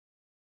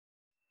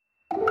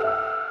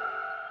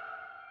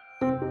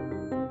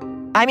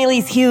I'm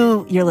Elise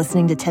Hu. You're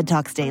listening to TED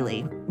Talks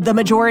Daily. The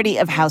majority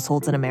of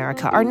households in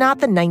America are not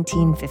the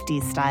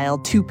 1950s-style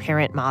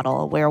two-parent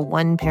model where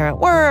one parent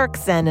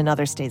works and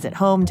another stays at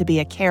home to be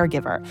a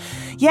caregiver.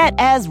 Yet,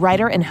 as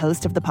writer and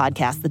host of the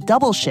podcast The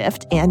Double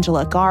Shift,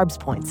 Angela Garbes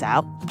points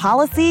out,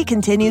 policy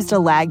continues to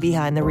lag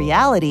behind the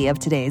reality of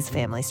today's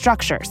family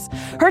structures.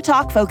 Her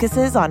talk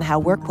focuses on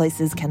how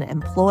workplaces can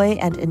employ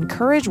and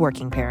encourage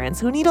working parents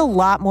who need a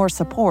lot more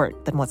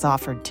support than what's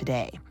offered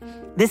today.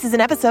 This is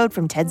an episode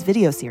from TED's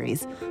video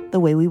series, The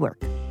Way We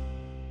Work.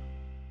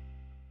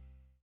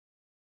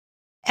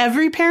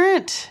 Every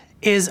parent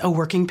is a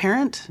working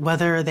parent,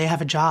 whether they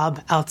have a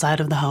job outside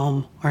of the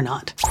home or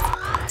not.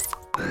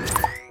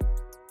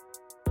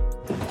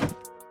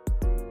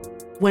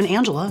 When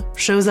Angela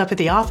shows up at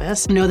the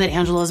office, know that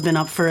Angela's been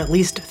up for at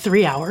least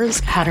 3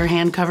 hours, had her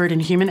hand covered in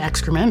human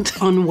excrement,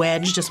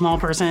 unwedged a small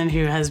person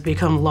who has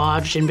become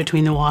lodged in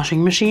between the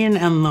washing machine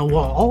and the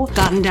wall,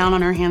 gotten down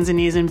on her hands and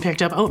knees and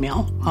picked up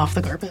oatmeal off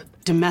the carpet.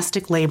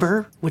 Domestic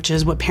labor, which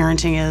is what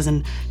parenting is,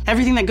 and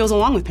everything that goes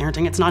along with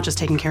parenting. It's not just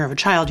taking care of a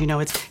child,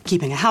 it's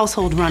keeping a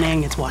household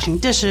running, it's washing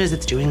dishes,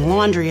 it's doing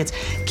laundry, it's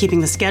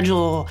keeping the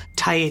schedule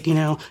tight,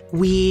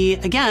 We,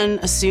 again,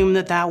 assume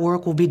that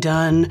work will be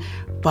done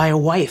by a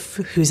wife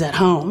who's at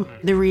home.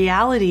 The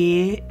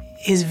reality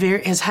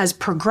has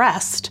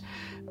progressed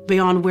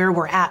beyond where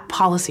we're at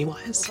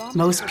policy-wise.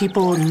 Most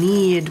people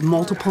need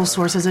multiple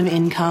sources of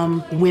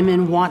income.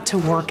 Women want to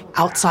work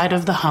outside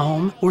of the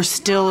home. We're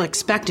still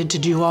expected to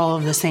do all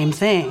of the same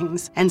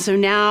things. And so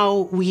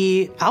now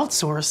we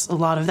outsource a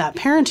lot of that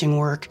parenting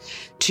work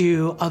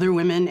to other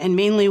women, and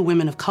mainly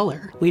women of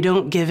color. We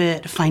don't give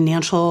it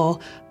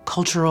financial,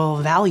 cultural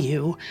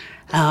value,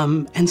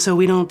 and so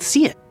we don't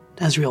see it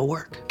as real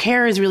work.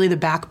 Care is really the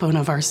backbone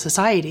of our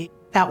society.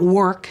 That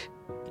work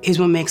is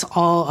what makes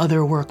all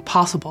other work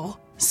possible.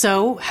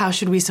 So, how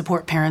should we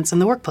support parents in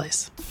the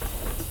workplace?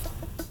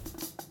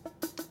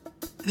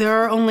 There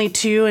are only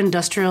 2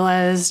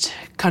 industrialized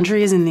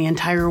countries in the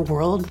entire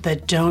world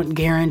that don't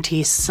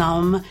guarantee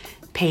some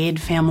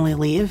paid family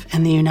leave,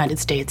 and the United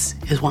States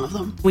is one of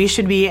them. We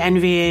should be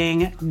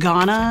envying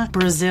Ghana,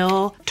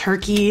 Brazil,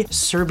 Turkey,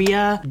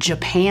 Serbia,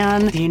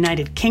 Japan, the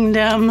United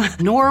Kingdom,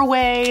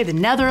 Norway, the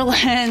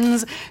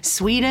Netherlands,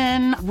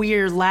 Sweden.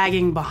 We're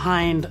lagging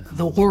behind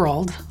the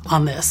world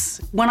on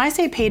this. When I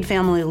say paid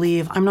family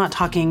leave, I'm not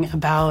talking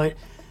about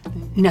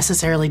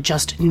necessarily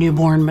just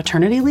newborn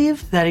maternity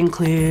leave. That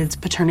includes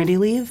paternity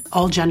leave,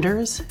 all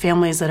genders,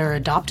 families that are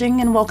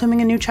adopting and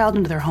welcoming a new child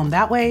into their home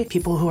that way,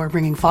 people who are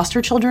bringing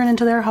foster children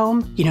into their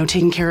home,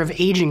 taking care of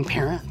aging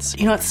parents.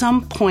 At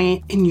some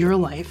point in your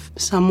life,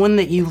 someone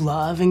that you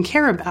love and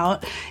care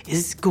about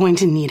is going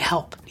to need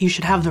help. You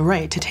should have the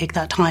right to take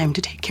that time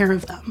to take care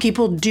of them.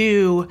 People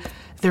do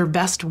their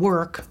best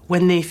work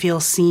when they feel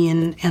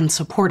seen and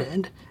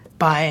supported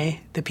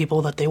by the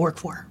people that they work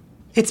for.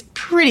 It's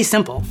pretty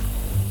simple.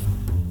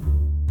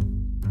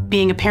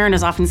 Being a parent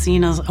is often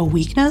seen as a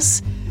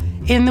weakness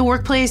in the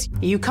workplace.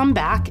 You come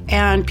back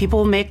and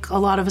people make a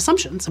lot of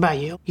assumptions about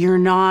you. You're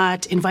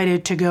not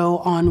invited to go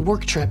on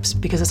work trips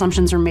because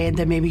assumptions are made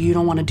that maybe you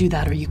don't want to do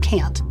that or you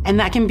can't. And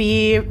that can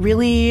be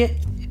really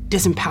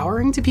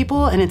disempowering to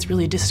people, and it's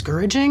really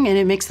discouraging, and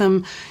it makes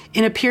them,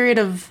 in a period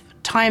of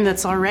time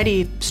that's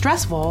already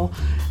stressful,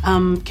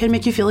 can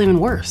make you feel even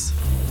worse.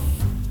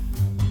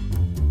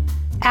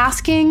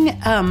 Asking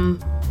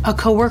a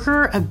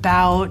coworker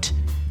about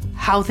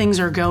how things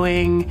are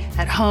going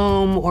at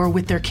home or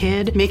with their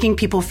kid, making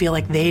people feel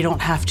like they don't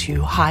have to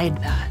hide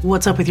that.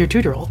 What's up with your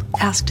 2-year-old?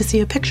 Ask to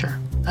see a picture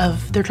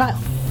of their child.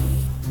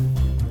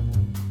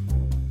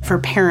 For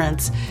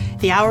parents,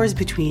 the hours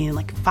between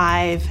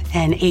 5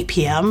 and 8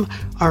 p.m.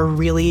 are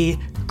really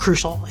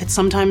crucial. It's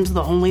sometimes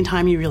the only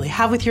time you really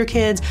have with your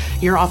kids.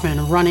 You're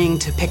often running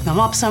to pick them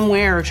up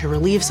somewhere or to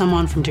relieve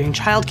someone from doing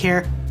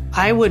childcare.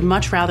 I would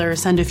much rather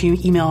send a few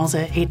emails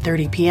at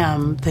 8:30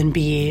 p.m. than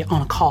be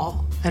on a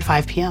call at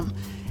 5 p.m.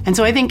 And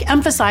so I think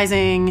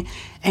emphasizing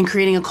and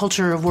creating a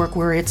culture of work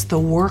where it's the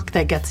work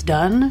that gets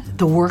done,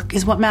 the work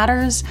is what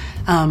matters,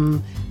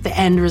 the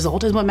end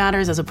result is what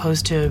matters, as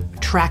opposed to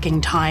tracking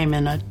time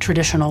in a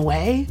traditional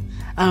way.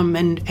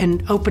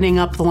 And opening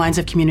up the lines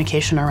of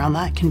communication around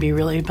that can be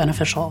really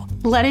beneficial.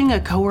 Letting a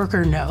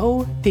coworker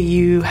know that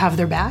you have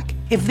their back.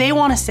 If they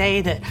want to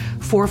say that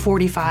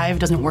 4:45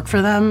 doesn't work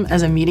for them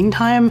as a meeting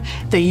time,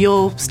 that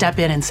you'll step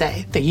in and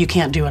say that you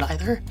can't do it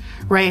either,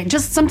 right?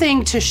 Just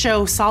something to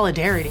show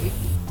solidarity.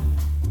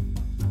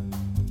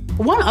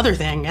 One other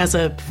thing, as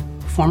a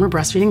former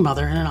breastfeeding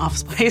mother in an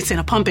office place and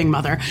a pumping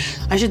mother,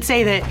 I should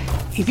say that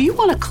if you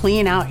want to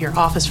clean out your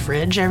office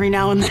fridge every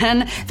now and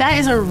then, that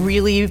is a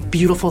really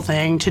beautiful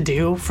thing to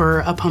do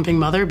for a pumping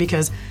mother,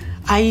 because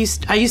I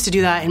used to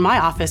do that in my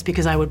office,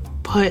 because I would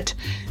put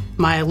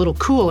my little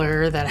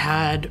cooler that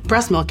had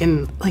breast milk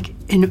in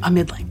a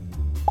mid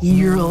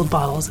year-old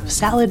bottles of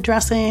salad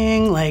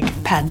dressing,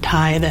 like pad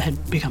thai that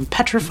had become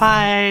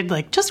petrified,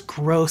 like just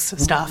gross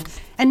stuff.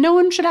 And no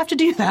one should have to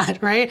do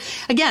that, right?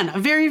 Again, a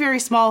very, very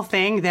small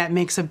thing that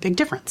makes a big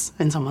difference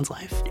in someone's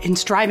life. In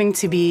striving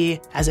to be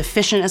as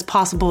efficient as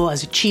possible,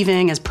 as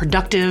achieving, as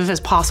productive as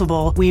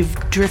possible, we've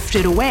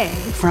drifted away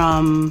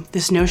from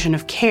this notion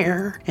of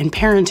care and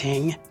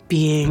parenting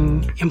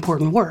being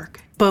important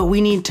work. But we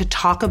need to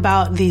talk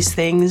about these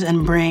things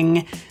and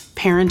bring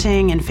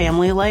parenting and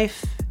family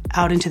life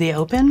out into the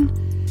open,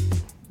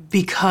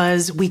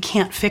 because we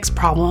can't fix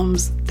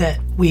problems that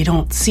we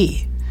don't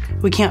see.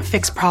 We can't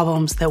fix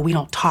problems that we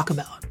don't talk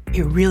about.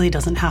 It really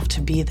doesn't have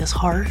to be this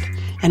hard,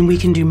 and we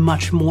can do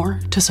much more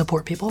to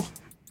support people.